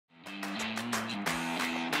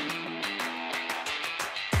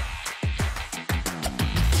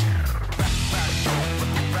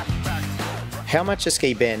How much a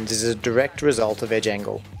ski bends is a direct result of edge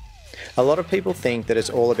angle. A lot of people think that it's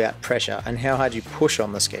all about pressure and how hard you push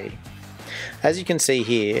on the ski. As you can see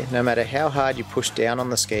here, no matter how hard you push down on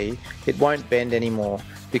the ski, it won't bend anymore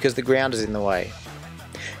because the ground is in the way.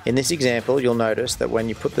 In this example, you'll notice that when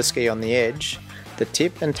you put the ski on the edge, the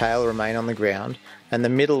tip and tail remain on the ground and the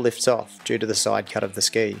middle lifts off due to the side cut of the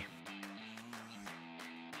ski.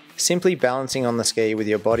 Simply balancing on the ski with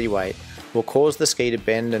your body weight will cause the ski to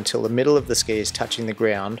bend until the middle of the ski is touching the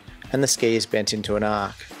ground and the ski is bent into an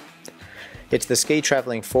arc. It's the ski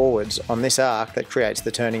travelling forwards on this arc that creates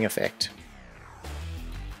the turning effect.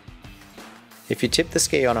 If you tip the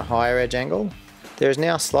ski on a higher edge angle, there is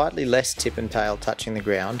now slightly less tip and tail touching the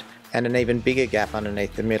ground and an even bigger gap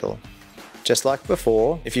underneath the middle. Just like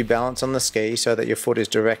before, if you balance on the ski so that your foot is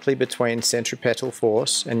directly between centripetal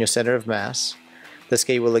force and your centre of mass, the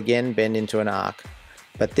ski will again bend into an arc,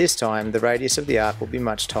 but this time the radius of the arc will be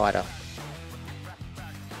much tighter.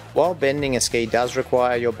 While bending a ski does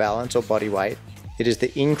require your balance or body weight, it is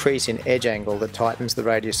the increase in edge angle that tightens the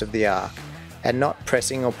radius of the arc, and not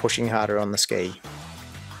pressing or pushing harder on the ski.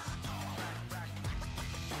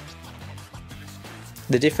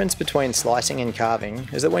 The difference between slicing and carving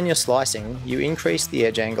is that when you're slicing, you increase the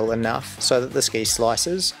edge angle enough so that the ski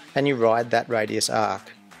slices and you ride that radius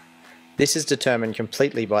arc. This is determined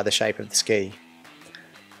completely by the shape of the ski.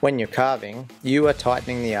 When you're carving, you are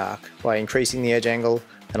tightening the arc by increasing the edge angle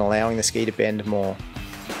and allowing the ski to bend more.